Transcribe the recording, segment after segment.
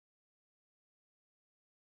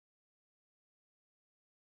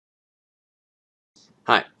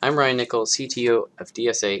Hi, I'm Ryan Nickel, CTO of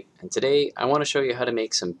DS8, and today I want to show you how to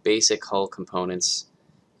make some basic hull components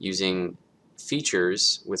using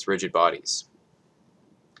features with rigid bodies.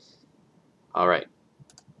 Alright,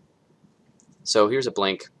 so here's a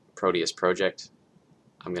blank Proteus project.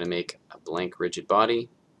 I'm going to make a blank rigid body,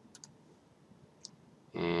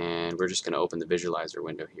 and we're just going to open the visualizer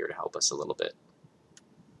window here to help us a little bit.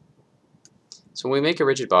 So when we make a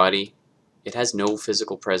rigid body, it has no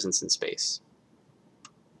physical presence in space.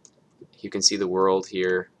 You can see the world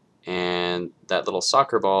here, and that little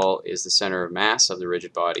soccer ball is the center of mass of the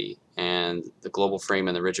rigid body, and the global frame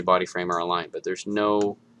and the rigid body frame are aligned, but there's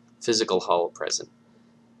no physical hull present.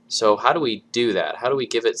 So how do we do that? How do we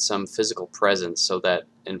give it some physical presence so that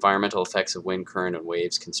environmental effects of wind, current, and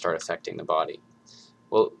waves can start affecting the body?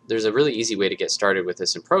 Well, there's a really easy way to get started with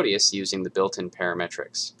this in Proteus using the built-in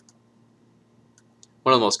parametrics.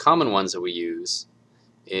 One of the most common ones that we use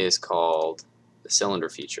is called the cylinder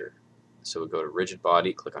feature. So we go to rigid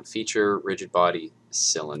body, click on feature, rigid body,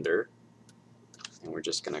 cylinder, and we're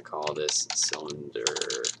just going to call this cylinder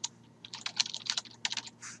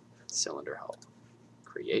hull.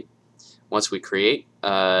 Create. Once we create,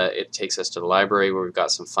 it takes us to the library where we've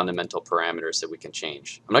got some fundamental parameters that we can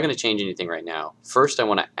change. I'm not going to change anything right now. First, I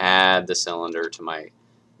want to add the cylinder to my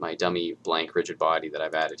dummy blank rigid body that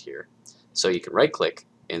I've added here. So you can right-click,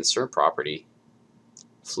 insert property,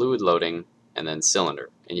 fluid loading, and then cylinder.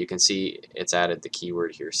 And you can see it's added the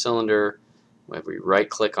keyword here, cylinder. When we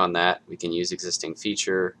right-click on that, we can use existing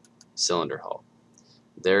feature, cylinder hull.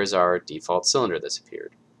 There's our default cylinder that's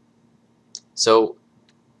appeared. So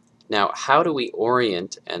now, how do we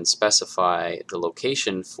orient and specify the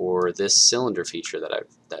location for this cylinder feature that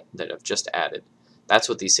I've just added? That's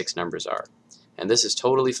what these 6 numbers are. And this is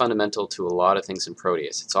totally fundamental to a lot of things in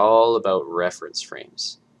Proteus. It's all about reference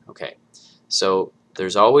frames. Okay, so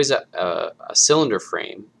there's always a cylinder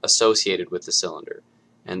frame associated with the cylinder.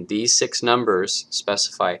 And these 6 numbers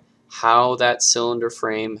specify how that cylinder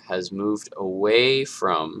frame has moved away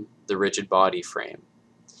from the rigid body frame.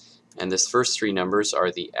 And this first 3 numbers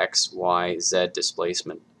are the X, Y, Z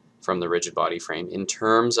displacement from the rigid body frame in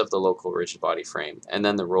terms of the local rigid body frame, and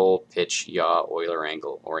then the roll, pitch, yaw, Euler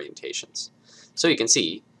angle orientations. So you can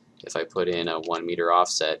see, if I put in a 1 meter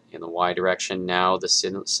offset in the Y direction, now the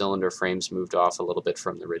cylinder frame's moved off a little bit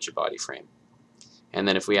from the rigid body frame. And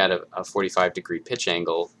then if we add a 45-degree pitch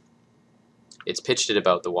angle, it's pitched at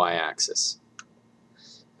about the Y axis.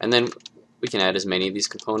 And then we can add as many of these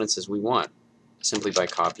components as we want, simply by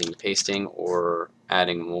copying and pasting or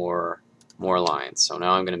adding more lines. So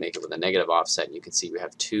now I'm going to make it with a negative offset, and you can see we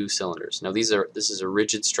have 2 cylinders. Now this is a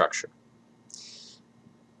rigid structure.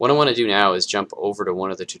 What I want to do now is jump over to one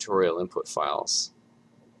of the tutorial input files.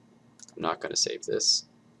 I'm not going to save this.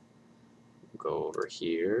 Go over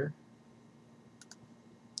here.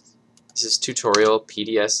 This is tutorial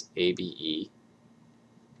ProteusDS. If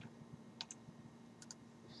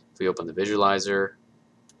we open the visualizer,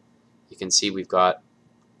 you can see we've got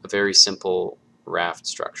a very simple raft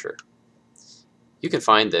structure. You can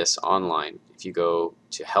find this online if you go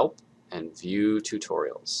to Help and View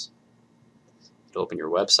Tutorials. It'll open your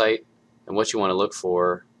website, and what you want to look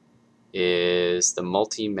for is the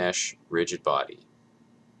multi-mesh rigid body,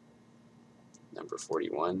 number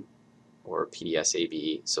 41, or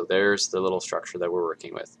ProteusDS. So there's the little structure that we're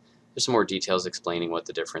working with. There's some more details explaining what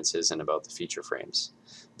the difference is and about the feature frames.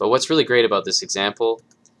 But what's really great about this example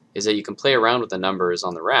is that you can play around with the numbers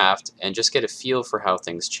on the raft and just get a feel for how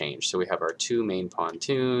things change. So we have our 2 main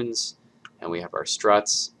pontoons, and we have our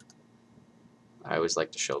struts. I always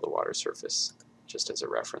like to show the water surface just as a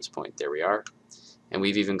reference point. There we are. And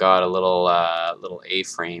we've even got a little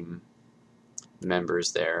A-frame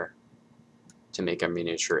members there to make a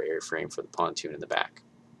miniature airframe for the pontoon in the back.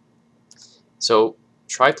 So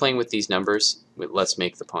try playing with these numbers. Let's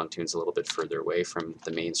make the pontoons a little bit further away from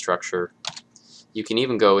the main structure. You can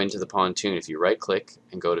even go into the pontoon. If you right-click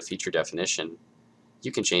and go to Feature Definition,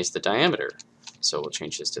 you can change the diameter. So we'll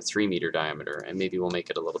change this to 3 meter diameter, and maybe we'll make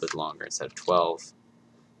it a little bit longer instead of 12.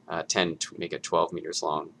 10 to make it 12 meters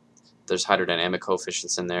long. There's hydrodynamic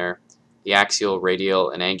coefficients in there. The axial, radial,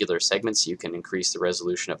 and angular segments, you can increase the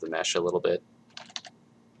resolution of the mesh a little bit.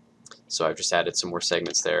 So I've just added some more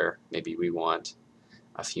segments there. Maybe we want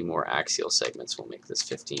a few more axial segments. We'll make this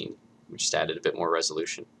 15. We just added a bit more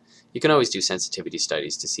resolution. You can always do sensitivity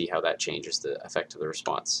studies to see how that changes the effect of the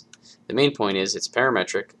response. The main point is it's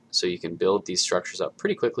parametric, so you can build these structures up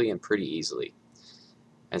pretty quickly and pretty easily.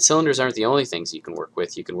 And cylinders aren't the only things you can work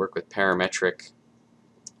with. You can work with parametric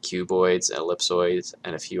cuboids, ellipsoids,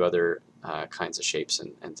 and a few other kinds of shapes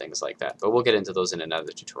and things like that. But we'll get into those in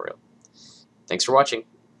another tutorial. Thanks for watching.